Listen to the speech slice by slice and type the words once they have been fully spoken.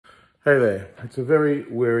Hey there, it's a very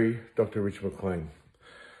weary Dr. Richard Mclean.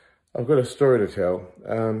 I've got a story to tell.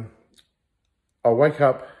 I wake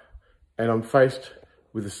up and I'm faced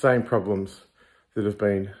with the same problems that have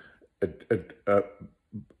been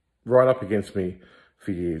right up against me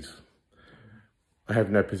for years. I have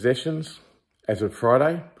no possessions. As of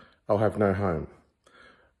Friday, I'll have no home.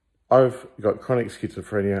 I've got chronic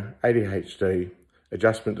schizophrenia, ADHD,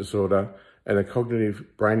 adjustment disorder, and a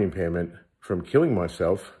cognitive brain impairment from killing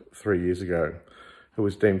myself 3 years ago. It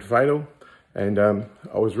was deemed fatal, and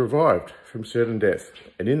I was revived from certain death.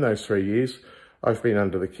 And in those 3 years, I've been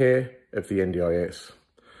under the care of the NDIS.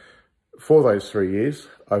 For those 3 years,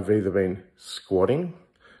 I've either been squatting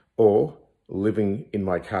or living in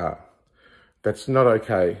my car. That's not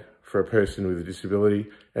okay for a person with a disability,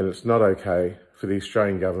 and it's not okay for the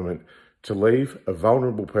Australian government to leave a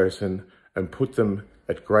vulnerable person and put them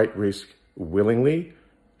at great risk willingly,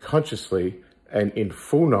 consciously, and in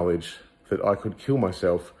full knowledge that I could kill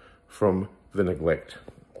myself from the neglect.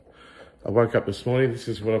 I woke up this morning, this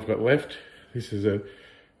is what I've got left. This is an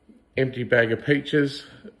empty bag of peaches,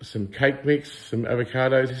 some cake mix, some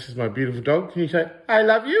avocados. This is my beautiful dog. Can you say, I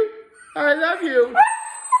love you? I love you.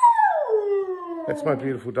 That's my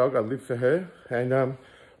beautiful dog. I live for her. And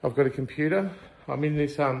I've got a computer. I'm in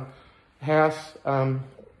this house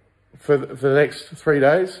for the next 3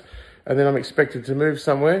 days. And then I'm expected to move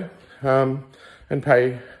somewhere and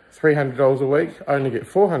pay $300 a week. I only get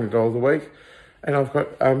 $400 a week. And I've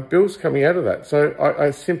got bills coming out of that. So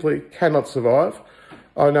I simply cannot survive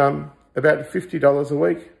on about $50 a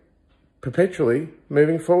week perpetually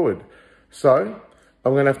moving forward. So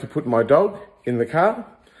I'm going to have to put my dog in the car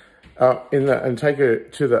and take her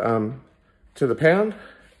to the pound,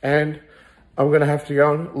 and I'm going to have to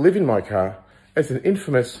go and live in my car as an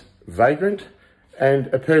infamous vagrant and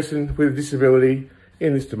a person with a disability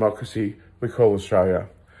in this democracy we call Australia.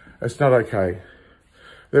 It's not okay.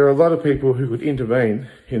 There are a lot of people who could intervene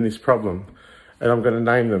in this problem, and I'm going to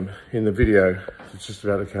name them in the video that's just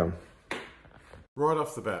about to come. Right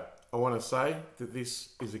off the bat, I want to say that this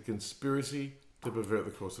is a conspiracy to pervert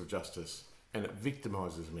the course of justice, and it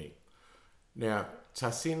victimises me. Now,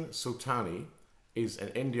 Tahsin Sultani is an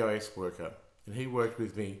NDIS worker, and he worked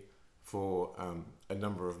with me for a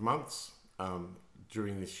number of months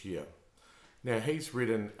during this year. Now, he's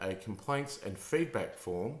written a complaints and feedback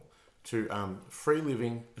form to Free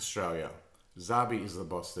Living Australia. Zabi is the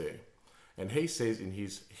boss there. And he says in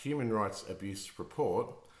his human rights abuse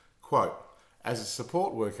report, quote, as a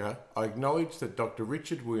support worker, I acknowledge that Dr.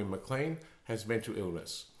 Richard William Mclean has mental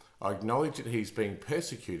illness. I acknowledge that he's being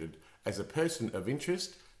persecuted as a person of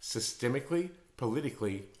interest, systemically,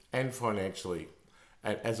 politically, and financially.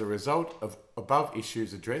 And as a result of above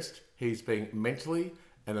issues addressed, he's being mentally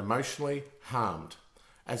and emotionally harmed.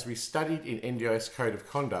 As we studied in NDIS Code of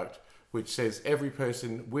Conduct, which says every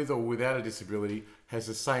person with or without a disability has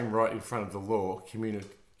the same right in front of the law,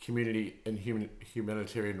 community and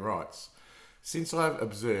humanitarian rights. Since I've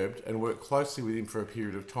observed and worked closely with him for a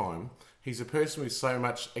period of time, he's a person with so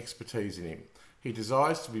much expertise in him. He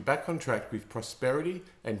desires to be back on track with prosperity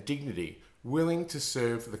and dignity, willing to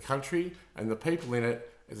serve the country and the people in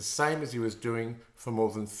it the same as he was doing for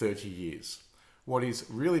more than 30 years. What is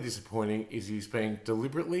really disappointing is he's being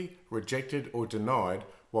deliberately rejected or denied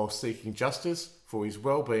while seeking justice for his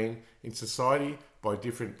well-being in society by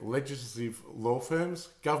different legislative law firms,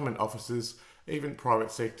 government officers, even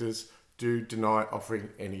private sectors do deny offering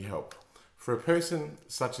any help. For a person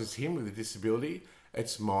such as him with a disability,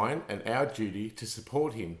 it's mine and our duty to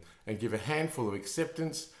support him and give a handful of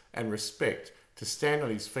acceptance and respect to stand on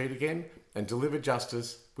his feet again and deliver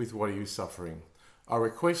justice with what he is suffering. I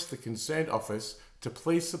request the concerned office to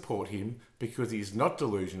please support him because he is not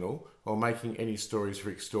delusional or making any stories for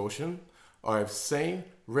extortion. I have seen,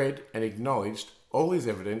 read and acknowledged all his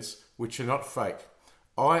evidence which are not fake.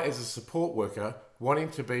 I, as a support worker, want him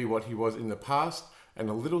to be what he was in the past, and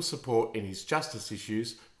a little support in his justice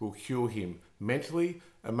issues will cure him mentally,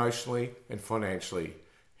 emotionally and financially.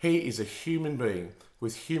 He is a human being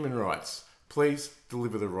with human rights. Please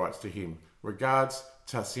deliver the rights to him. Regards,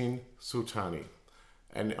 Tahsin Sultani.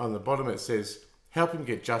 And on the bottom it says, help him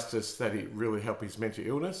get justice that it really help his mental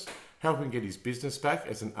illness, help him get his business back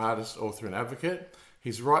as an artist, author and advocate.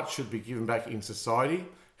 His rights should be given back in society,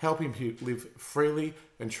 help him live freely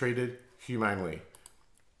and treated humanely.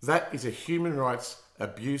 That is a human rights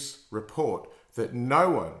abuse report that no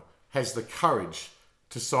one has the courage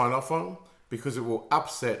to sign off on because it will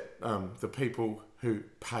upset the people who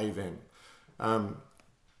pay them.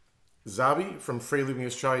 Zabi from Free Living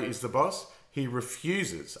Australia is the boss. He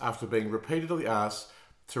refuses, after being repeatedly asked,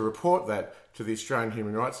 to report that to the Australian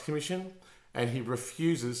Human Rights Commission, and he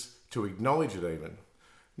refuses to acknowledge it even.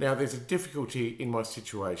 Now, there's a difficulty in my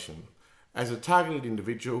situation. As a targeted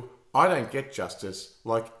individual, I don't get justice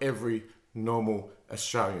like every normal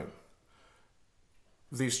Australian.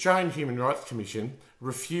 The Australian Human Rights Commission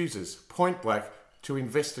refuses point blank to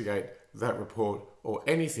investigate that report or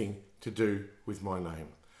anything to do with my name.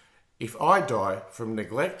 If I die from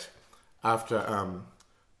neglect after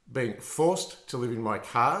being forced to live in my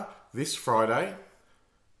car this Friday,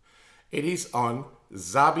 it is on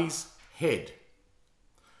Zabi's head.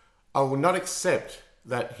 I will not accept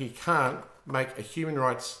that he can't make a human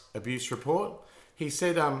rights abuse report. He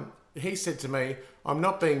said to me, I'm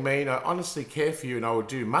not being mean, I honestly care for you and I will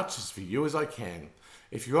do much as for you as I can.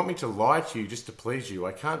 If you want me to lie to you just to please you,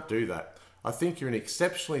 I can't do that. I think you're an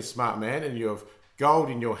exceptionally smart man and you have gold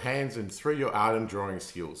in your hands and through your art and drawing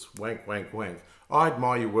skills. Wank, wank, wank. I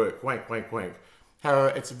admire your work. Wank, wank, wank.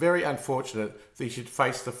 However, it's very unfortunate that you should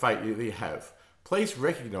face the fate that you have. Please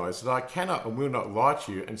recognise that I cannot and will not lie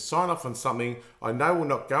to you and sign off on something I know will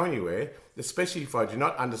not go anywhere, especially if I do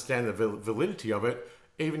not understand the validity of it,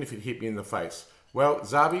 even if it hit me in the face. Well,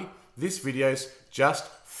 Zabi, this video's just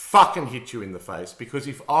fucking hit you in the face, because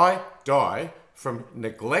if I die from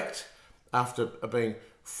neglect after being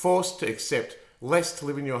forced to accept less to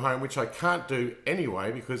live in your home, which I can't do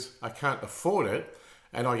anyway because I can't afford it,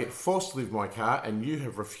 and I get forced to live in my car and you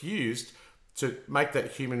have refused to make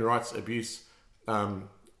that human rights abuse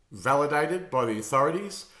validated by the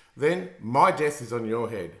authorities, then my death is on your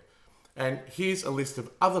head. And here's a list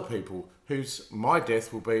of other people whose my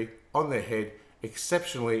death will be on their head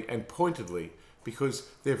exceptionally and pointedly because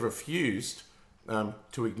they've refused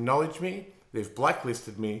to acknowledge me, they've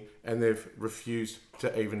blacklisted me, and they've refused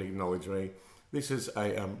to even acknowledge me. This is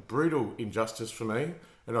a brutal injustice for me,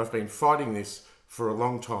 and I've been fighting this for a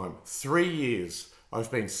long time. 3 years I've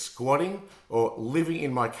been squatting or living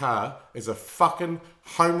in my car as a fucking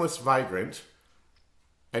homeless vagrant,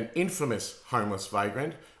 an infamous homeless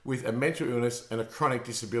vagrant with a mental illness and a chronic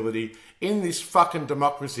disability in this fucking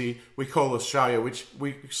democracy we call Australia, which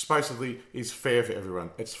we supposedly is fair for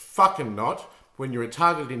everyone. It's fucking not. When you're a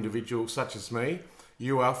targeted individual such as me,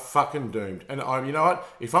 you are fucking doomed. And you know what?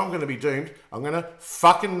 If I'm going to be doomed, I'm going to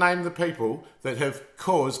fucking name the people that have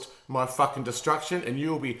caused my fucking destruction, and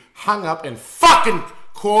you'll be hung up and fucking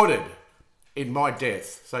quartered in my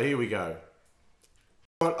death. So here we go.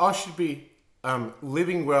 But I should be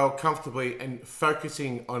living well, comfortably, and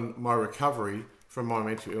focusing on my recovery from my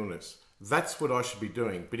mental illness. That's what I should be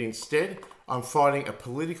doing. But instead, I'm fighting a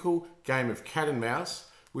political game of cat and mouse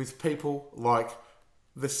with people like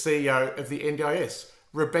the CEO of the NDIS,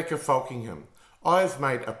 Rebecca Falkingham. I have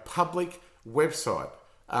made a public website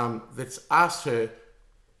that's asked her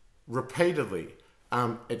repeatedly.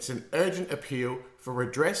 It's an urgent appeal for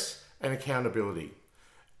redress and accountability.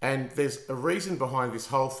 And there's a reason behind this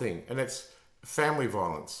whole thing, and it's family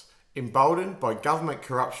violence, emboldened by government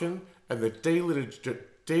corruption and the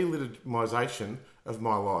delegitimisation of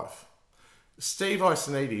my life. Steve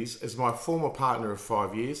Iasonidis is my former partner of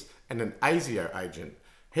 5 years and an ASIO agent.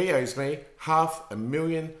 He owes me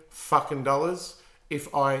 $500,000 fucking dollars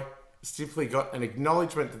if I simply got an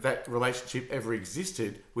acknowledgement that that relationship ever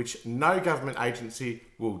existed, which no government agency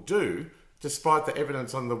will do, despite the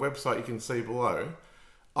evidence on the website you can see below.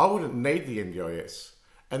 I wouldn't need the NDIS.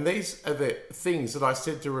 And these are the things that I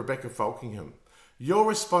said to Rebecca Falkingham. Your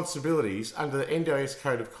responsibilities under the NDIS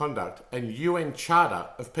Code of Conduct and UN Charter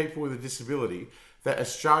of People with a Disability that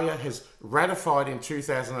Australia has ratified in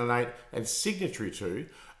 2008 and signatory to,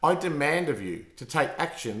 I demand of you to take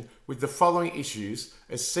action with the following issues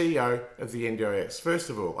as CEO of the NDIS.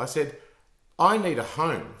 First of all, I said, I need a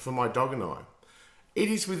home for my dog and I. It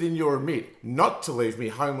is within your remit not to leave me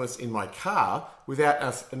homeless in my car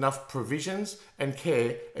without enough provisions and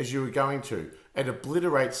care as you were going to. It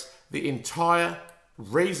obliterates the entire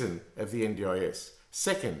reason of the NDIS.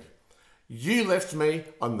 Second, you left me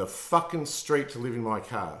on the fucking street to live in my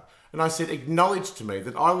car. And I said, acknowledge to me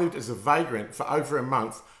that I lived as a vagrant for over a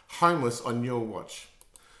month, homeless on your watch.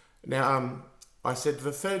 Now, I said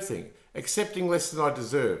the third thing, accepting less than I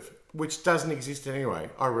deserve, which doesn't exist anyway,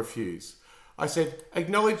 I refuse. I said,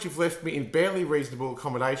 acknowledge you've left me in barely reasonable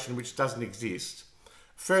accommodation, which doesn't exist.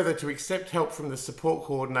 Further, to accept help from the support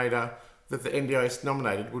coordinator that the NDIS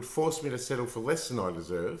nominated would force me to settle for less than I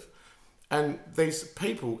deserve. And these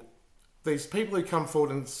people who come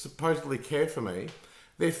forward and supposedly care for me,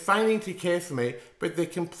 they're feigning to care for me, but they're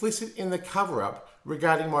complicit in the cover-up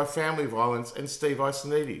regarding my family violence and Steve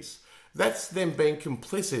Iasonidis. That's them being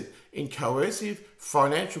complicit in coercive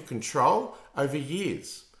financial control over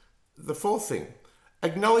years. The fourth thing,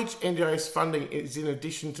 acknowledge NDIS funding is in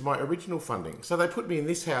addition to my original funding. So they put me in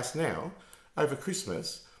this house now over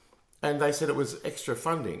Christmas, and they said it was extra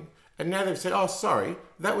funding. And now they've said, oh, sorry,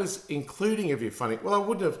 that was including of your funding. Well, I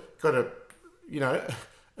wouldn't have got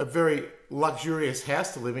a very luxurious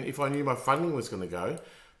house to live in if I knew my funding was going to go.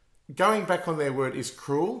 Going back on their word is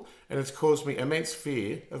cruel, and it's caused me immense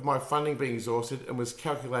fear of my funding being exhausted and was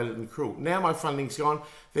calculated and cruel. Now my funding's gone.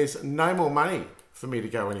 There's no more money for me to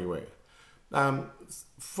go anywhere.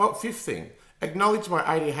 Fifth thing, acknowledge my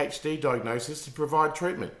ADHD diagnosis to provide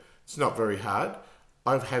treatment. It's not very hard.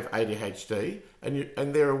 I have ADHD,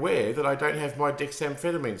 and they're aware that I don't have my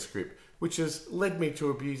dexamphetamine script, which has led me to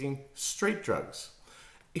abusing street drugs.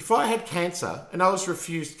 If I had cancer and I was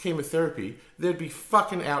refused chemotherapy, there'd be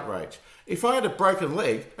fucking outrage. If I had a broken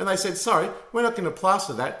leg and they said, sorry, we're not going to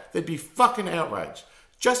plaster that, there'd be fucking outrage.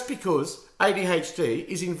 Just because ADHD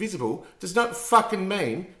is invisible does not fucking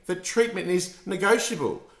mean that treatment is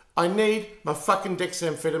negotiable. I need my fucking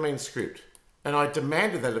dexamphetamine script. And I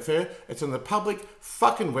demanded that of her. It's on the public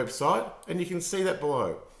fucking website, and you can see that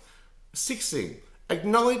below. Sixth thing,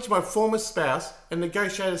 acknowledge my former spouse and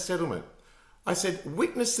negotiate a settlement. I said,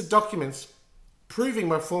 witness the documents proving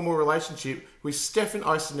my former relationship with Stefan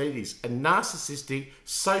Iasonidis, a narcissistic,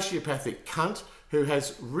 sociopathic cunt who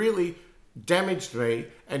has really damaged me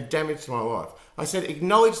and damaged my life. I said,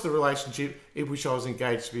 acknowledge the relationship in which I was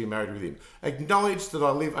engaged to be married with him. Acknowledge that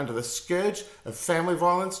I live under the scourge of family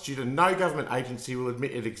violence due to no government agency will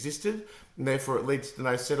admit it existed, and therefore it leads to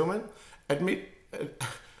no settlement.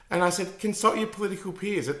 And I said, consult your political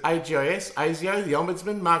peers at AGIS, ASIO, the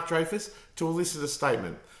Ombudsman, Mark Dreyfus, to elicit a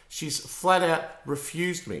statement. She's flat out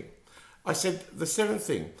refused me. I said, the seventh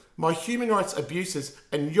thing, my human rights abuses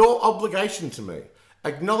and your obligation to me.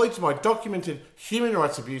 Acknowledge my documented human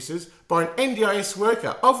rights abuses by an NDIS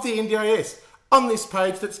worker of the NDIS on this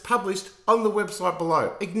page that's published on the website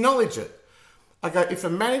below. Acknowledge it. I go, if a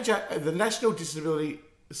manager of the National Disability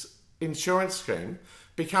Insurance Scheme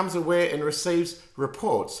becomes aware and receives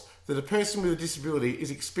reports that a person with a disability is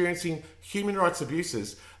experiencing human rights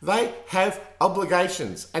abuses, they have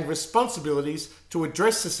obligations and responsibilities to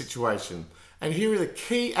address the situation. And here are the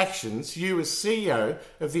key actions you as CEO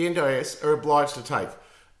of the NDIS are obliged to take.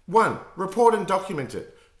 1. Report and document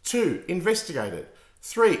it. 2. Investigate it.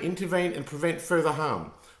 3. Intervene and prevent further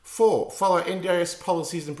harm. 4. Follow NDIS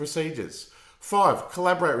policies and procedures. 5.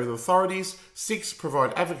 Collaborate with authorities. 6.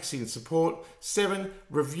 Provide advocacy and support. 7.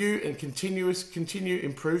 Review and continue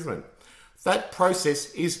improvement. That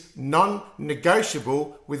process is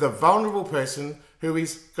non-negotiable with a vulnerable person who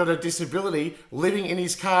has got a disability living in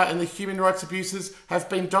his car, and the human rights abuses have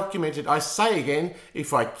been documented. I say again,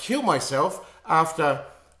 if I kill myself after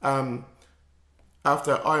I'm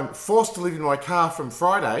forced to live in my car from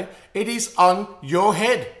Friday, it is on your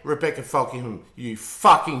head, Rebecca Falkingham, you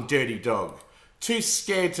fucking dirty dog. Too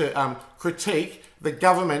scared to critique the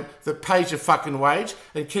government that pays your fucking wage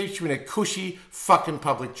and keeps you in a cushy fucking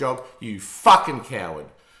public job, you fucking coward.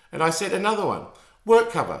 And I said another one,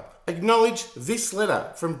 work cover. Acknowledge this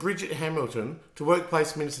letter from Bridget Hamilton to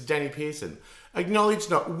Workplace Minister Danny Pearson. Acknowledge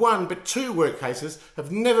not one but 2 work cases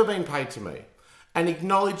have never been paid to me. And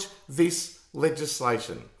acknowledge this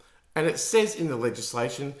legislation. And it says in the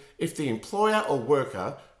legislation, if the employer or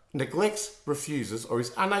worker neglects, refuses, or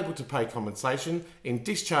is unable to pay compensation in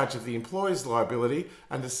discharge of the employer's liability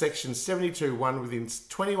under Section 72(1) within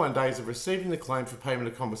 21 days of receiving the claim for payment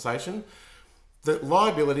of compensation, that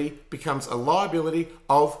liability becomes a liability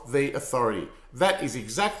of the authority. That is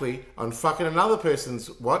exactly on fucking another person's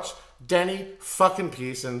watch, Danny fucking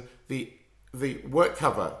Pearson, the work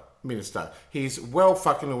cover minister. He's well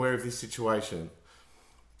fucking aware of this situation.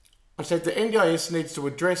 I said the NDIS needs to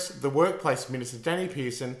address the workplace minister, Danny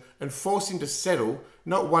Pearson, and force him to settle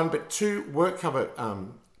not 1 but 2 work cover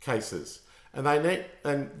cases. And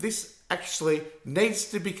this actually needs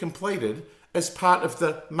to be completed as part of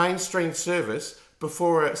the mainstream service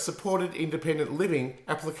before a supported independent living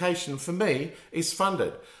application for me is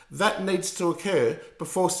funded. That needs to occur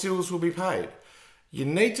before CILs will be paid. You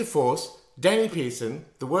need to force Danny Pearson,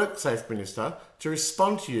 the WorkSafe Minister, to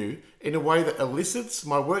respond to you in a way that elicits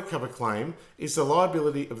my work cover claim is the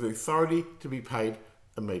liability of the authority to be paid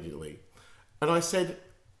immediately. And I said,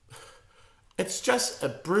 it's just a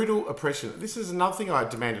brutal oppression. This is another thing I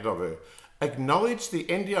demanded of her. Acknowledge the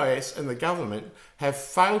NDIS and the government have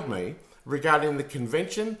failed me regarding the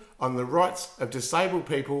Convention on the Rights of Disabled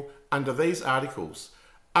People under these articles.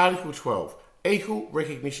 Article 12, equal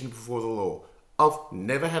recognition before the law. I've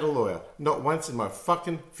never had a lawyer, not once in my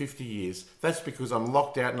fucking 50 years. That's because I'm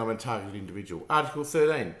locked out and I'm a targeted individual. Article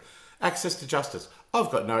 13, access to justice. I've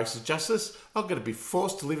got no access to justice. I've got to be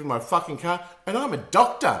forced to live in my fucking car, and I'm a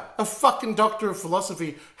doctor, a fucking doctor of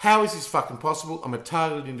philosophy. How is this fucking possible? I'm a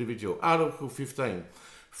targeted individual. Article 15,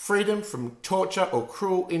 freedom from torture or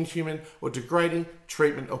cruel, inhuman or degrading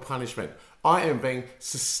treatment or punishment. I am being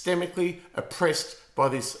systemically oppressed by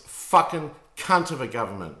this fucking cunt of a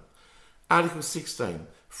government. Article 16,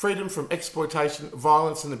 freedom from exploitation,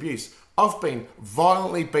 violence and abuse. I've been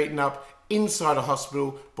violently beaten up inside a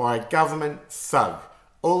hospital by a government thug.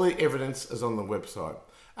 All the evidence is on the website.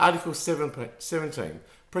 Article 17,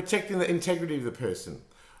 protecting the integrity of the person.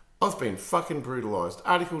 I've been fucking brutalised.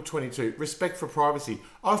 Article 22, respect for privacy.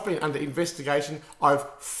 I've been under investigation. I've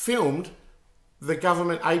filmed the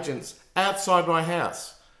government agents outside my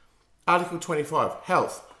house. Article 25,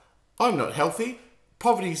 health. I'm not healthy.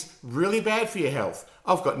 Poverty's really bad for your health.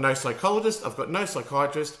 I've got no psychologist, I've got no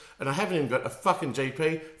psychiatrist, and I haven't even got a fucking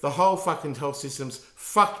GP. The whole fucking health system's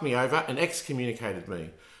fucked me over and excommunicated me.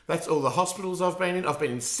 That's all the hospitals I've been in. I've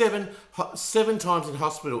been in seven times in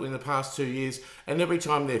hospital in the past 2 years, and every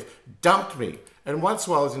time they've dumped me. And once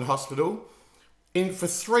while I was in hospital, for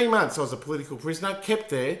 3 months I was a political prisoner, kept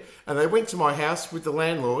there, and they went to my house with the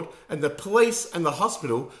landlord, and the police and the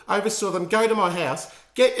hospital oversaw them go to my house,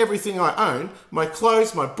 get everything I own, my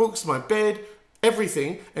clothes, my books, my bed,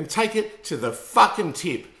 everything, and take it to the fucking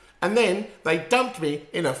tip. And then they dumped me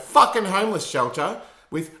in a fucking homeless shelter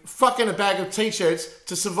with fucking a bag of t-shirts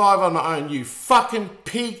to survive on my own. You fucking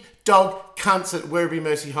pig dog cunts at Werribee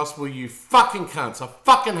Mercy Hospital, you fucking cunts. I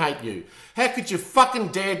fucking hate you. How could you fucking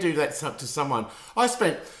dare do that to someone? I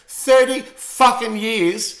spent 30 fucking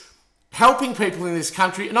years helping people in this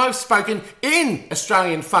country, and I've spoken in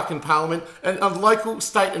Australian fucking Parliament and on local,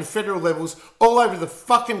 state and federal levels all over the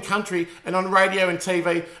fucking country and on radio and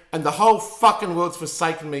TV, and the whole fucking world's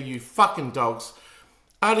forsaken me, you fucking dogs.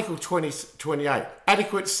 Article 28,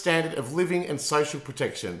 adequate standard of living and social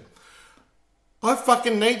protection. I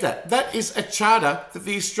fucking need that. That is a charter that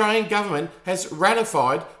the Australian government has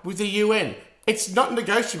ratified with the UN. It's not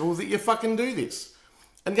negotiable that you fucking do this.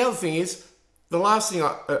 And the other thing is, the last thing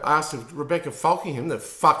I asked of Rebecca Falkingham, the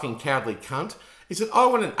fucking cowardly cunt, is that I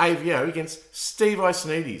want an AVO against Steve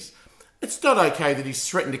Iasonidis. It's not okay that he's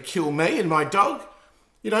threatened to kill me and my dog.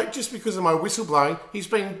 You know, just because of my whistleblowing, he's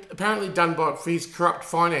been apparently done for his corrupt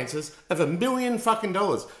finances of $1 million fucking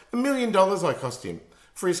dollars. $1 million I cost him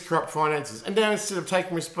for his corrupt finances. And now instead of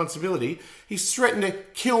taking responsibility, he's threatened to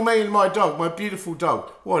kill me and my dog, my beautiful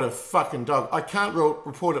dog. What a fucking dog. I can't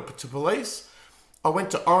report it to police. I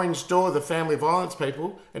went to Orange Door, the family violence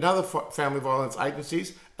people, and other family violence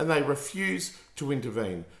agencies, and they refuse to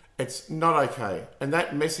intervene. It's not okay. And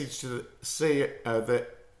that message to the CEO of the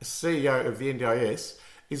NDIS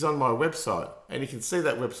is on my website, and you can see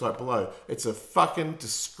that website below. It's a fucking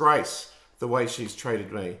disgrace the way she's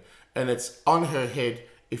treated me, and it's on her head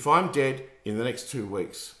if I'm dead in the next 2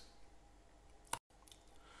 weeks.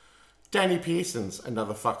 Danny Pearson's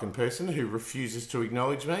another fucking person who refuses to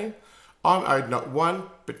acknowledge me. I'm owed not 1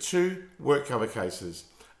 but 2 work cover cases,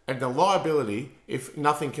 and the liability, if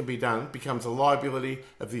nothing can be done, becomes a liability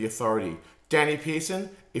of the authority. Danny Pearson,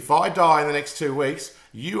 if I die in the next 2 weeks,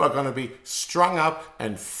 you are going to be strung up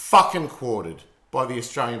and fucking quartered by the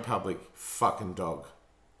Australian public. Fucking dog.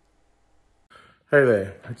 Hey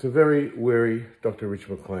there, it's a very weary Dr. Rich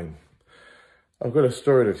Mclean. I've got a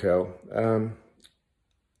story to tell.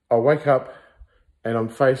 I wake up and I'm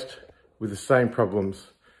faced with the same problems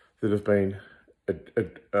that have been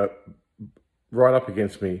right up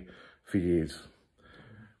against me for years.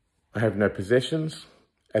 I have no possessions.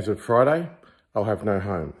 As of Friday, I'll have no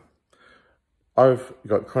home. I've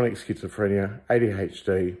got chronic schizophrenia,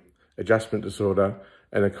 ADHD, adjustment disorder,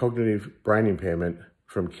 and a cognitive brain impairment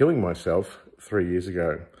from killing myself 3 years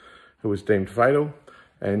ago. It was deemed fatal,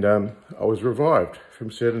 and I was revived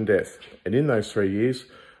from certain death. And in those 3 years,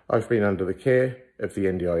 I've been under the care of the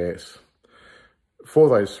NDIS. For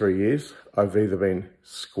those 3 years, I've either been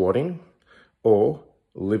squatting or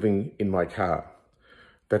living in my car.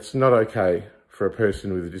 That's not okay for a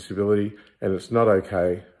person with a disability, and it's not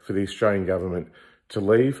okay for the Australian government to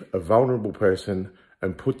leave a vulnerable person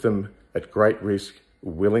and put them at great risk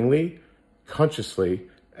willingly, consciously,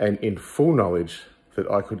 and in full knowledge that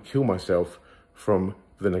I could kill myself from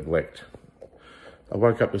the neglect. I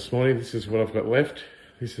woke up this morning, this is what I've got left.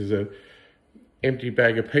 This is an empty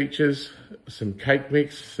bag of peaches, some cake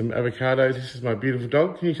mix, some avocados. This is my beautiful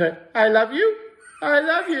dog. Can you say, I love you? I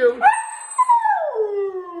love you.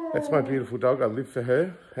 That's my beautiful dog. I live for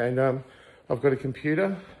her, and I've got a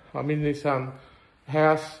computer. I'm in this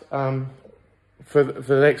house for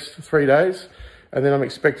the next 3 days, and then I'm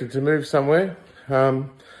expected to move somewhere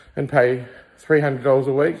and pay $300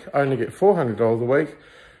 a week. I only get $400 a week,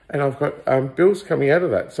 and I've got bills coming out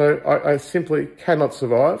of that. So I simply cannot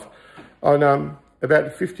survive on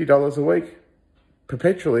about $50 a week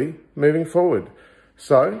perpetually moving forward.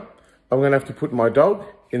 So I'm going to have to put my dog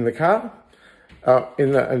in the car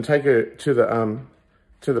and take her to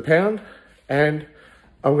the pound, and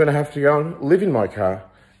I'm going to have to go and live in my car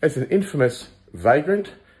as an infamous vagrant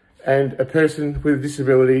and a person with a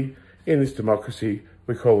disability in this democracy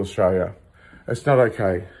we call Australia. It's not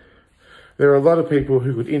okay. There are a lot of people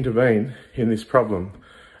who could intervene in this problem,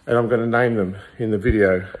 and I'm going to name them in the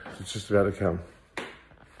video that's just about to come.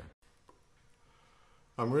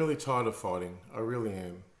 I'm really tired of fighting. I really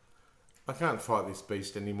am. I can't fight this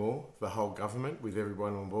beast anymore, the whole government with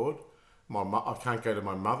everyone on board. I can't go to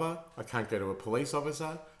my mother, I can't go to a police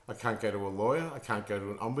officer, I can't go to a lawyer, I can't go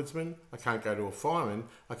to an ombudsman, I can't go to a fireman,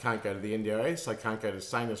 I can't go to the NDIS, I can't go to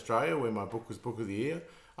Sane Australia where my book was Book of the Year.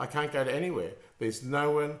 I can't go to anywhere. There's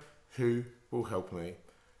no one who will help me.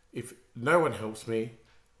 If no one helps me,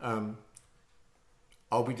 I'll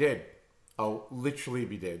be dead. I'll literally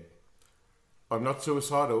be dead. I'm not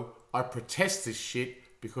suicidal. I protest this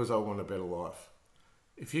shit because I want a better life.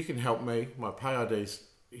 If you can help me, my PAYID's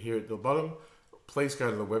here at the bottom. Please go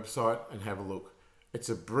to the website and have a look. It's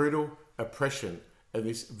a brutal oppression, and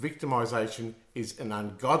this victimisation is an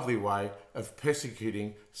ungodly way of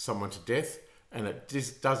persecuting someone to death, and it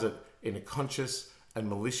just does it in a conscious and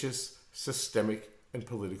malicious, systemic and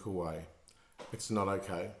political way. It's not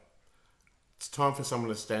okay. It's time for someone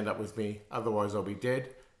to stand up with me, otherwise I'll be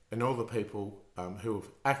dead, and all the people who have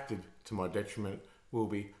acted to my detriment will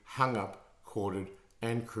be hung up, quartered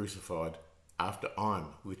and crucified after I'm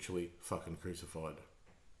literally fucking crucified.